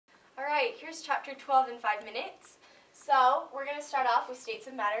Alright, here's chapter 12 in 5 minutes. So, we're going to start off with states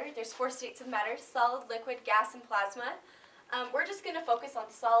of matter. There's 4 states of matter: solid, liquid, gas, and plasma. We're just going to focus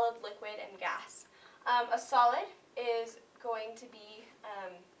on solid, liquid, and gas. A solid is going to be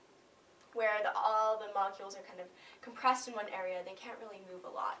where all the molecules are kind of compressed in one area. They can't really move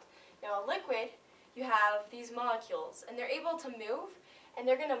a lot. Now a liquid, you have these molecules, and they're able to move, and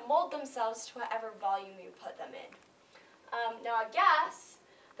they're going to mold themselves to whatever volume you put them in. Now a gas,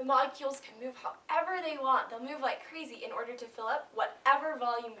 the molecules can move however they want. They'll move like crazy in order to fill up whatever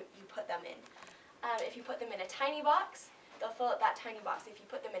volume you put them in. If you put them in a tiny box, they'll fill up that tiny box. If you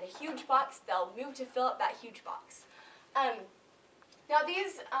put them in a huge box, they'll move to fill up that huge box. Now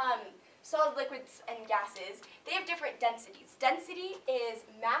these solid liquids and gases, they have different densities. Density is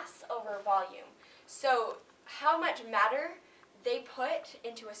mass over volume. So how much matter they put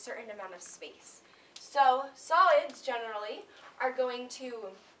into a certain amount of space. So solids generally are going to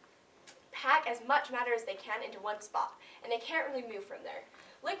pack as much matter as they can into one spot, and they can't really move from there.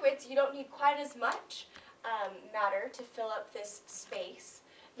 Liquids, you don't need quite as much matter to fill up this space.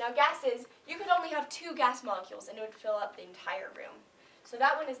 Now gases, you could only have 2 gas molecules and it would fill up the entire room. So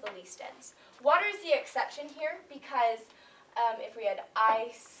that one is the least dense. Water is the exception here because if we had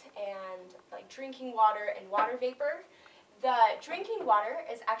ice and like drinking water and water vapor, the drinking water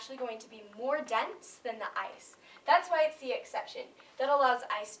is actually going to be more dense than the ice. That's why it's the exception. That allows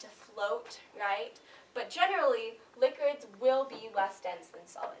ice to float, right? But generally, liquids will be less dense than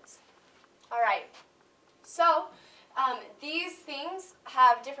solids. All right, so these things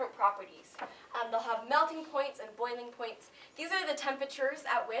have different properties. They'll have melting points and boiling points. These are the temperatures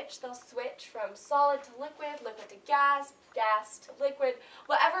at which they'll switch from solid to liquid, liquid to gas, gas to liquid,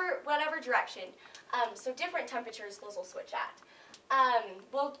 whatever direction. So different temperatures those will switch at.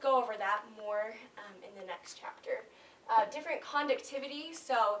 We'll go over that more in the next chapter. Different conductivity,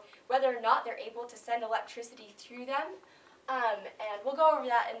 so whether or not they're able to send electricity through them. And we'll go over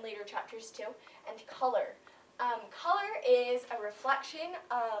that in later chapters too. And color. Color is a reflection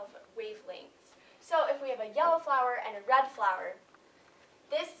of wavelengths. So if we have a yellow flower and a red flower,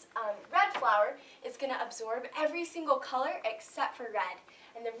 this red flower is going to absorb every single color except for red.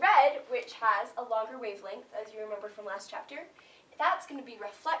 And the red, which has a longer wavelength, as you remember from last chapter, that's going to be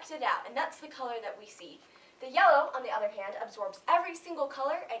reflected out, and that's the color that we see. The yellow, on the other hand, absorbs every single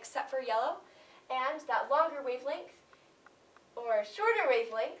color except for yellow, and that longer wavelength, or shorter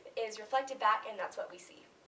wavelength, is reflected back, and that's what we see.